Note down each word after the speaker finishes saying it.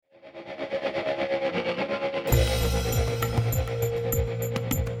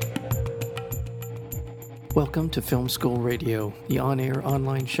Welcome to Film School Radio, the on-air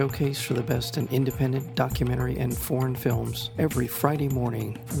online showcase for the best in independent documentary and foreign films, every Friday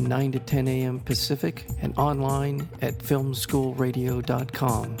morning from 9 to 10 a.m. Pacific and online at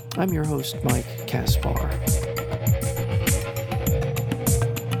filmschoolradio.com. I'm your host, Mike Kaspar.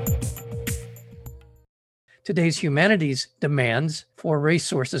 Today's humanities demands for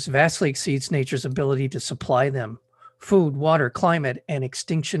resources vastly exceeds nature's ability to supply them. Food, water, climate, and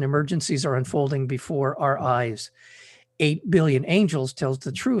extinction emergencies are unfolding before our eyes. 8 billion angels tells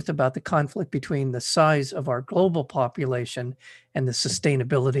the truth about the conflict between the size of our global population and the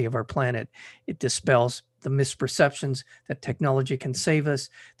sustainability of our planet. It dispels the misperceptions that technology can save us,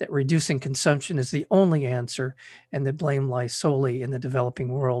 that reducing consumption is the only answer, and that blame lies solely in the developing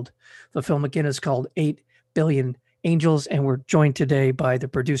world. The film again is called 8 Billion Angels, and we're joined today by the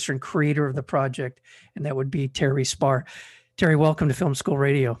producer and creator of the project, and that would be Terry Spar. Terry, welcome to Film School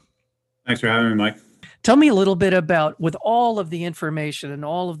Radio. Thanks for having me, Mike. Tell me a little bit about, with all of the information and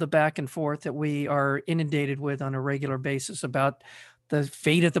all of the back and forth that we are inundated with on a regular basis about the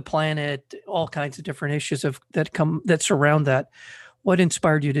fate of the planet, all kinds of different issues that surround that, what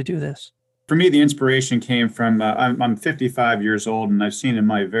inspired you to do this? For me, the inspiration came from, I'm 55 years old, and I've seen in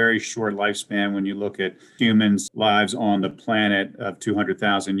my very short lifespan, when you look at humans' lives on the planet of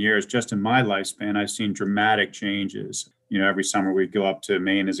 200,000 years, just in my lifespan, I've seen dramatic changes. You know, every summer we'd go up to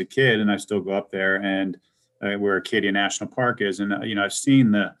Maine as a kid, and I still go up there, and where Acadia National Park is. And, I've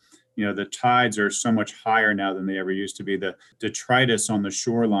seen the tides are so much higher now than they ever used to be. The detritus on the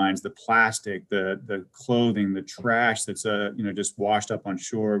shorelines, the plastic, the clothing, the trash that's just washed up on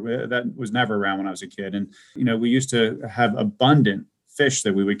shore, that was never around when I was a kid. And we used to have abundant fish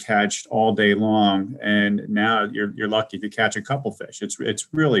that we would catch all day long, and now you're lucky to catch a couple fish. It's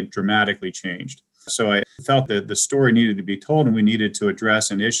really dramatically changed. So I felt that the story needed to be told, and we needed to address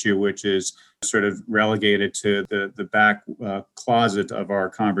an issue which is sort of relegated to the back closet of our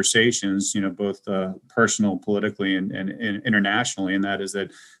conversations, both personal, politically, and internationally. And that is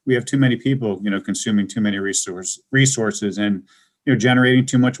that we have too many people, consuming too many resources and, generating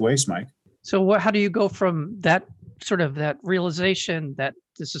too much waste, Mike. So how do you go from that realization that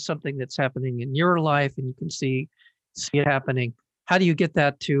this is something that's happening in your life and you can see it happening? How do you get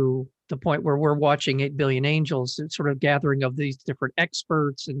that to the point where we're watching 8 billion angels, it's sort of gathering of these different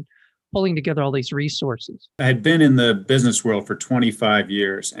experts and pulling together all these resources? I had been in the business world for 25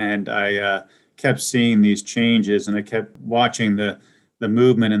 years, and I kept seeing these changes, and I kept watching the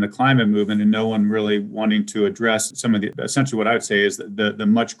movement and the climate movement, and no one really wanting to address some of the, essentially what I would say is the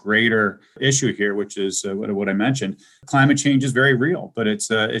much greater issue here, which is what I mentioned. Climate change is very real, but it's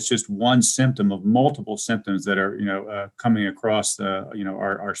just one symptom of multiple symptoms that are coming across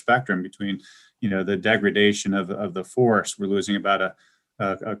our spectrum between the degradation of the forest. We're losing about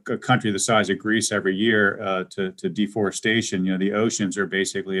a country the size of Greece every year to deforestation. The oceans have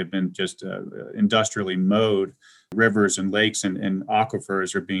been just industrially mowed. Rivers and lakes and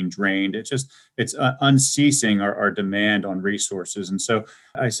aquifers are being drained. It's unceasing our demand on resources. And so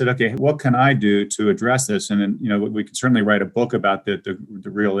I said, okay, what can I do to address this? And then, we could certainly write a book about the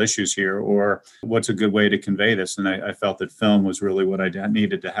real issues here, or what's a good way to convey this. And I felt that film was really what I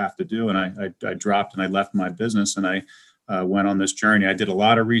needed to have to do. And I dropped and I left my business, and I went on this journey. I did a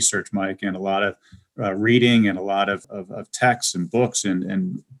lot of research, Mike, and a lot of reading, and a lot of texts and books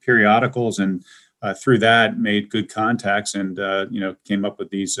and periodicals, and through that made good contacts, and came up with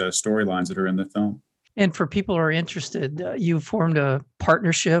these storylines that are in the film. And for people who are interested, you formed a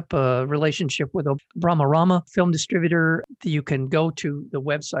partnership, a relationship with a Brahmarama film distributor. You can go to the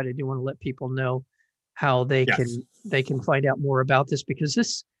website. I do want to let people know how they can find out more about this, because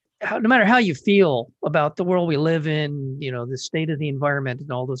this, no matter how you feel about the world we live in, the state of the environment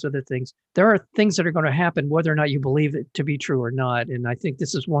and all those other things, there are things that are going to happen whether or not you believe it to be true or not. And I think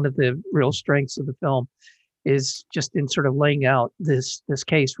this is one of the real strengths of the film, is just in sort of laying out this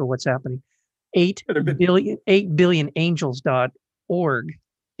case for what's happening. 8billionangels.org,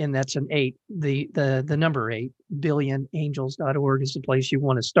 and that's an 8, the number 8, billionangels.org is the place you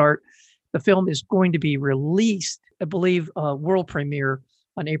want to start. The film is going to be released, I believe, world premiere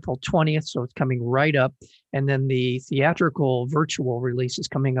on April 20th, so it's coming right up. And then the theatrical virtual release is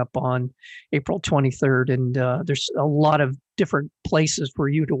coming up on April 23rd. And there's a lot of different places for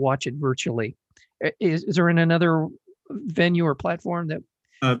you to watch it virtually. Is there another venue or platform that?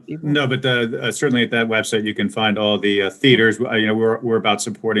 No, but certainly at that website you can find all the theaters. We're about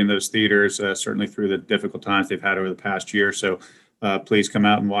supporting those theaters, certainly through the difficult times they've had over the past year. So please come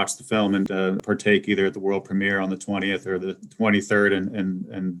out and watch the film and partake either at the world premiere on the 20th or the 23rd,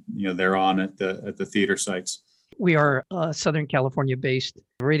 and thereon at the theater sites. We are a Southern California based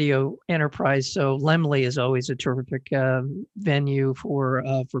radio enterprise. So Lemley is always a terrific venue for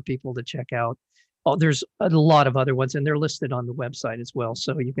people to check out. Oh, there's a lot of other ones, and they're listed on the website as well.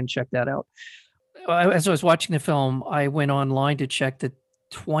 So you can check that out. As I was watching the film, I went online to check the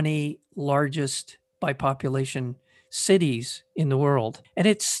 20 largest by population cities in the world. And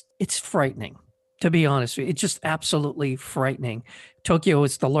it's frightening, to be honest with you. It's just absolutely frightening. Tokyo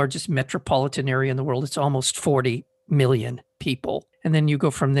is the largest metropolitan area in the world. It's almost 40 million people. And then you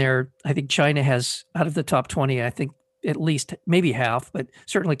go from there. I think China has, out of the top 20, I think at least maybe half, but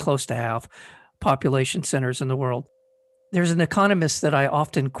certainly close to half population centers in the world. There's an economist that I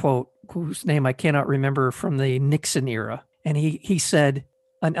often quote, whose name I cannot remember, from the Nixon era. And he said,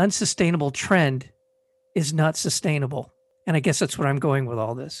 an unsustainable trend is not sustainable. And I guess that's what I'm going with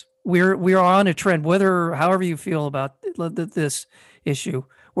all this. We're on a trend, however you feel about this issue,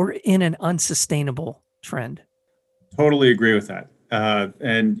 we're in an unsustainable trend. Totally agree with that.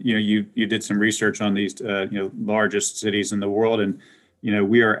 And you did some research on these largest cities in the world, and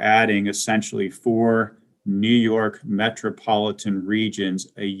we are adding essentially 4 New York metropolitan regions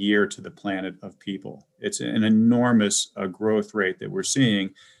a year to the planet of people. It's an enormous growth rate that we're seeing,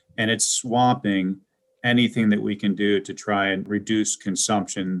 and it's swamping anything that we can do to try and reduce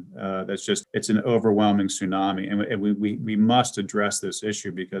consumption. It's an overwhelming tsunami, and we must address this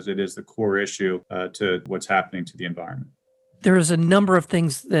issue because it is the core issue to what's happening to the environment. There's a number of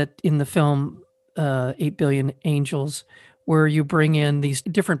things that in the film 8 Billion Angels, where you bring in these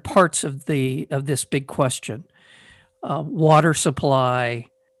different parts of this big question. Water supply,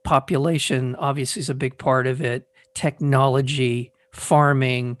 population obviously is a big part of it, technology,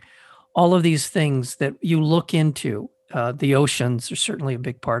 farming, all of these things that you look into. The oceans are certainly a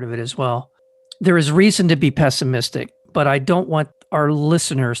big part of it as well. There is reason to be pessimistic, but I don't want our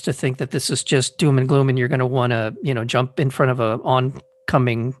listeners to think that this is just doom and gloom and you're going to want to, jump in front of an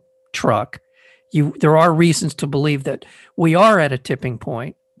oncoming truck. There are reasons to believe that we are at a tipping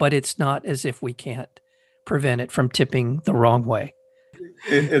point, but it's not as if we can't prevent it from tipping the wrong way.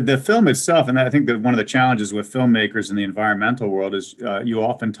 The film itself, and I think that one of the challenges with filmmakers in the environmental world is you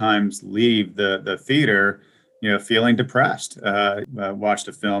oftentimes leave the theater, feeling depressed. I watched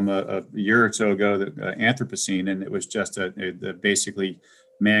a film a year or so ago, Anthropocene, and it was just basically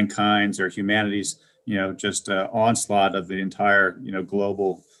mankind's or humanity's, just onslaught of the entire,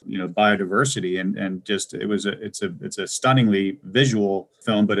 global, biodiversity, and just it's a stunningly visual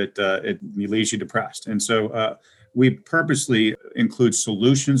film, but it leaves you depressed. And so we purposely include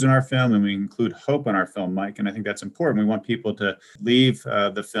solutions in our film, and we include hope in our film, Mike. And I think that's important. We want people to leave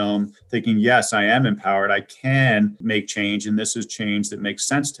the film thinking, yes, I am empowered. I can make change, and this is change that makes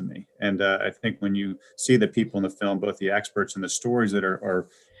sense to me. And I think when you see the people in the film, both the experts and the stories that are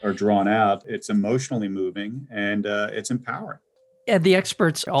drawn out, it's emotionally moving and it's empowering. And the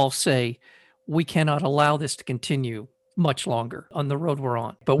experts all say we cannot allow this to continue much longer on the road we're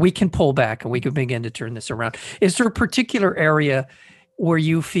on, but we can pull back and we can begin to turn this around. Is there a particular area where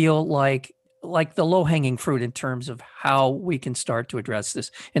you feel like the low-hanging fruit in terms of how we can start to address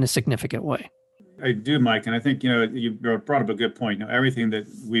this in a significant way? I do, Mike. And I think, you brought up a good point. Everything that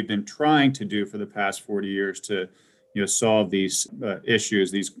we've been trying to do for the past 40 years to solve these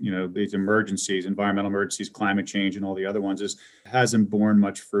issues, these emergencies, environmental emergencies, climate change, and all the other ones hasn't borne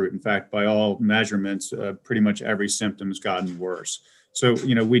much fruit. In fact, by all measurements, pretty much every symptom has gotten worse. So,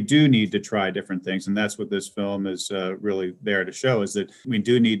 we do need to try different things. And that's what this film is really there to show, is that we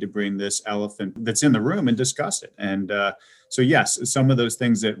do need to bring this elephant that's in the room and discuss it. And so, yes, some of those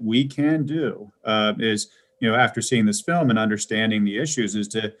things that we can do is, after seeing this film and understanding the issues, is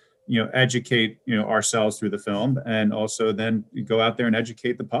to educate, ourselves through the film, and also then go out there and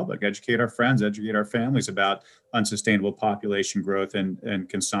educate the public, educate our friends, educate our families about unsustainable population growth and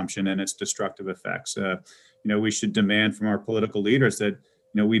consumption and its destructive effects. We should demand from our political leaders that,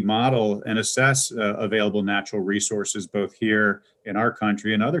 we model and assess available natural resources, both here in our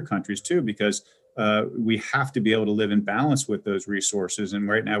country and other countries too, because we have to be able to live in balance with those resources. And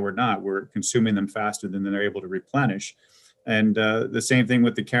right now we're not. We're consuming them faster than they're able to replenish. And the same thing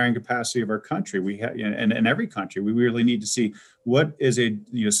with the carrying capacity of our country. We have, and every country, we really need to see what is a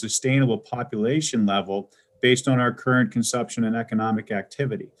sustainable population level based on our current consumption and economic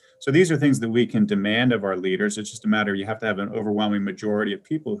activity. So these are things that we can demand of our leaders. It's just a matter, you have to have an overwhelming majority of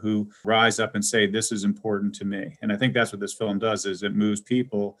people who rise up and say, this is important to me. And I think that's what this film does, is it moves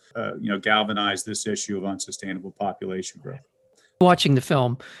people, galvanize this issue of unsustainable population growth. Watching the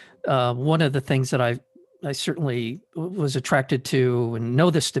film, one of the things that I certainly was attracted to and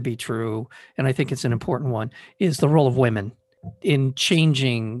know this to be true, and I think it's an important one, is the role of women in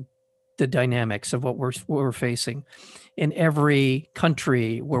changing the dynamics of what we're facing. In every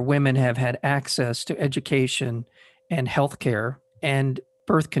country where women have had access to education and healthcare and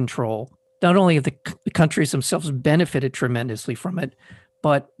birth control, not only have the countries themselves benefited tremendously from it,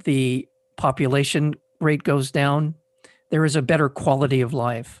 but the population rate goes down. There is a better quality of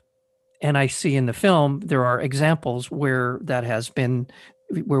life. And I see in the film, there are examples where that has been,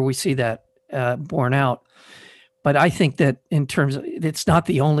 where we see that borne out. But I think that in terms of, it's not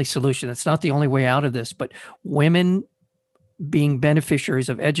the only solution. It's not the only way out of this, but women being beneficiaries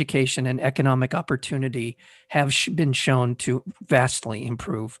of education and economic opportunity have been shown to vastly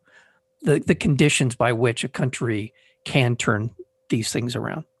improve the conditions by which a country can turn these things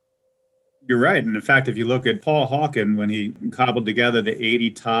around. You're right. And in fact, if you look at Paul Hawken, when he cobbled together the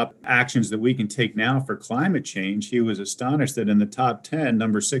 80 top actions that we can take now for climate change, he was astonished that in the top 10,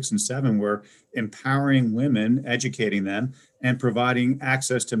 number 6 and 7 were empowering women, educating them, and providing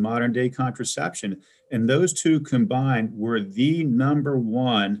access to modern day contraception. And those two combined were the number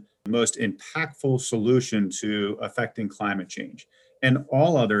one most impactful solution to affecting climate change and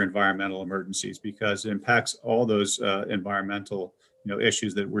all other environmental emergencies, because it impacts all those environmental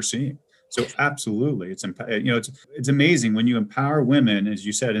issues that we're seeing. So absolutely, it's amazing when you empower women, as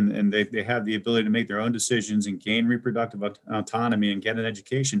you said, and they have the ability to make their own decisions and gain reproductive autonomy and get an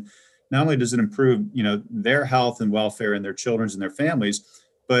education. Not only does it improve, their health and welfare and their children's and their families,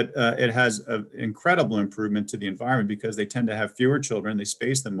 but it has an incredible improvement to the environment because they tend to have fewer children, they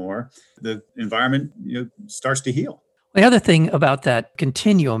space them more. The environment, starts to heal. The other thing about that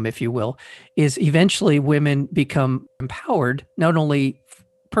continuum, if you will, is eventually women become empowered, not only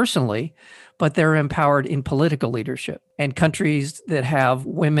personally, but they're empowered in political leadership. And countries that have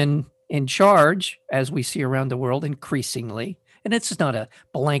women in charge, as we see around the world increasingly, and it's not a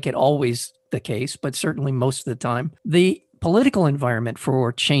blanket always the case, but certainly most of the time, the political environment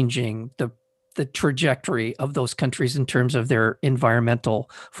for changing the trajectory of those countries in terms of their environmental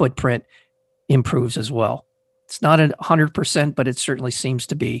footprint improves as well. It's not 100%, but it certainly seems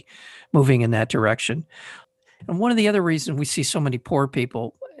to be moving in that direction. And one of the other reasons we see so many poor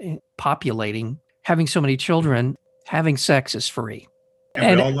people populating, having so many children, having sex is free.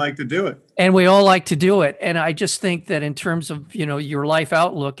 And we all like to do it. And we all like to do it. And I just think that in terms of, your life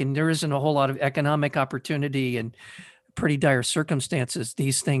outlook, and there isn't a whole lot of economic opportunity and pretty dire circumstances,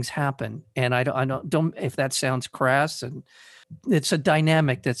 these things happen. And I don't if that sounds crass, and it's a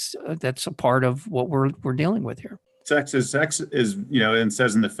dynamic that's a part of what we're dealing with here. Sex is, and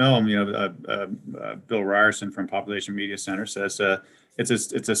says in the film, Bill Ryerson from Population Media Center says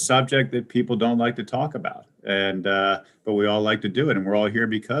it's a subject that people don't like to talk about, and but we all like to do it, and we're all here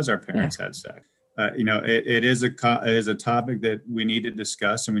because our parents had sex. It is a topic that we need to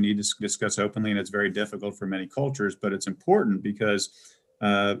discuss, and we need to discuss openly, and it's very difficult for many cultures, but it's important because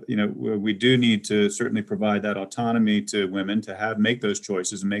we do need to certainly provide that autonomy to women to make those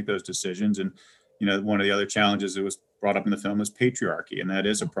choices and make those decisions. And one of the other challenges that was brought up in the film is patriarchy, and that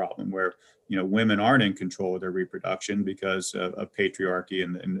is a problem where women aren't in control of their reproduction because of patriarchy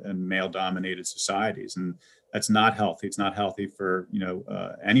and male-dominated societies, and that's not healthy. It's not healthy for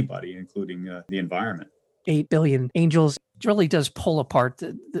anybody, including the environment. 8 billion angels really does pull apart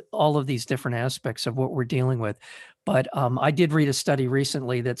all of these different aspects of what we're dealing with. But I did read a study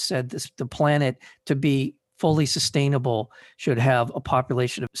recently that said the planet, to be fully sustainable, should have a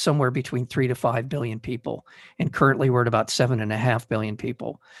population of somewhere between 3 to 5 billion people. And currently we're at about 7.5 billion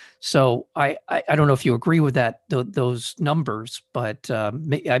people. So I don't know if you agree with those numbers, but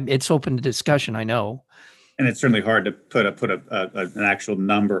it's open to discussion, I know. And it's certainly hard to put an actual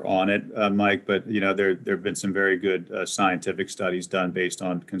number on it, Mike. But there have been some very good scientific studies done based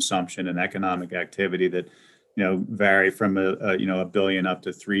on consumption and economic activity that vary from a billion up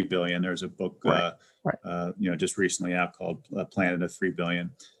to 3 billion. There's a book Right. Just recently out called Planet of 3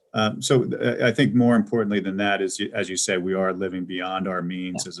 Billion. So I think more importantly than that is, as you said, we are living beyond our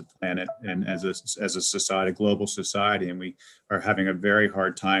means as a planet and as a society, global society, and we are having a very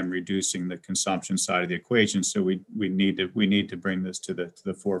hard time reducing the consumption side of the equation. So we need to bring this to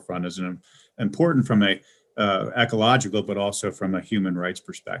the forefront as an important from a ecological, but also from a human rights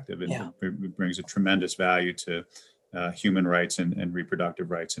perspective. It brings a tremendous value to human rights and reproductive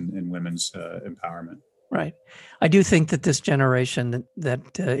rights and women's empowerment. Right. I do think that this generation that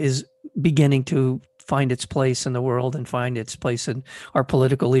is beginning to find its place in the world and find its place in our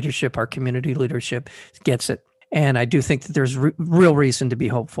political leadership, our community leadership, gets it. And I do think that there's real reason to be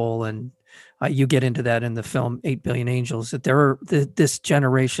hopeful. And you get into that in the film 8 Billion Angels, that this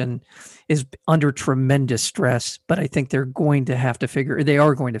generation is under tremendous stress, but I think they are going to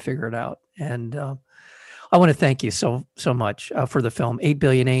figure it out. And I want to thank you so much for the film 8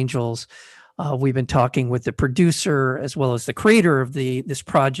 Billion Angels. We've been talking with the producer as well as the creator of this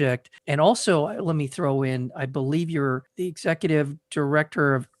project. And also, let me throw in, I believe you're the executive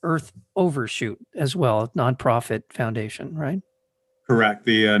director of Earth Overshoot as well, a nonprofit foundation, right? Correct.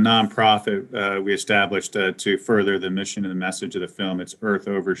 The nonprofit we established to further the mission and the message of the film. It's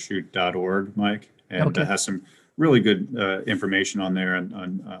earthovershoot.org, Mike, and has some really good information on there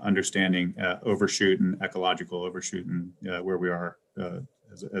on understanding overshoot and ecological overshoot and where we are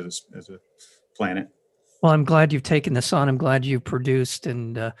as a planet. Well, I'm glad you've taken this on. I'm glad you produced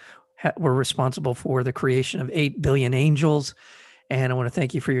and were responsible for the creation of 8 Billion Angels. And I want to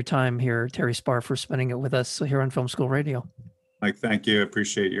thank you for your time here, Terry Spar, for spending it with us here on Film School Radio. Mike, thank you. I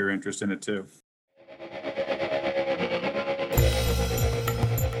appreciate your interest in it too.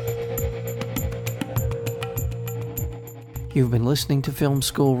 You've been listening to Film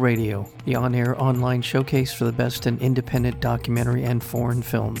School Radio, the on-air online showcase for the best in independent documentary and foreign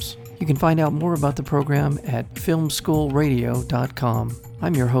films. You can find out more about the program at filmschoolradio.com.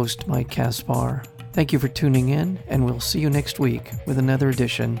 I'm your host, Mike Kaspar. Thank you for tuning in, and we'll see you next week with another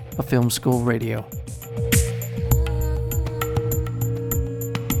edition of Film School Radio.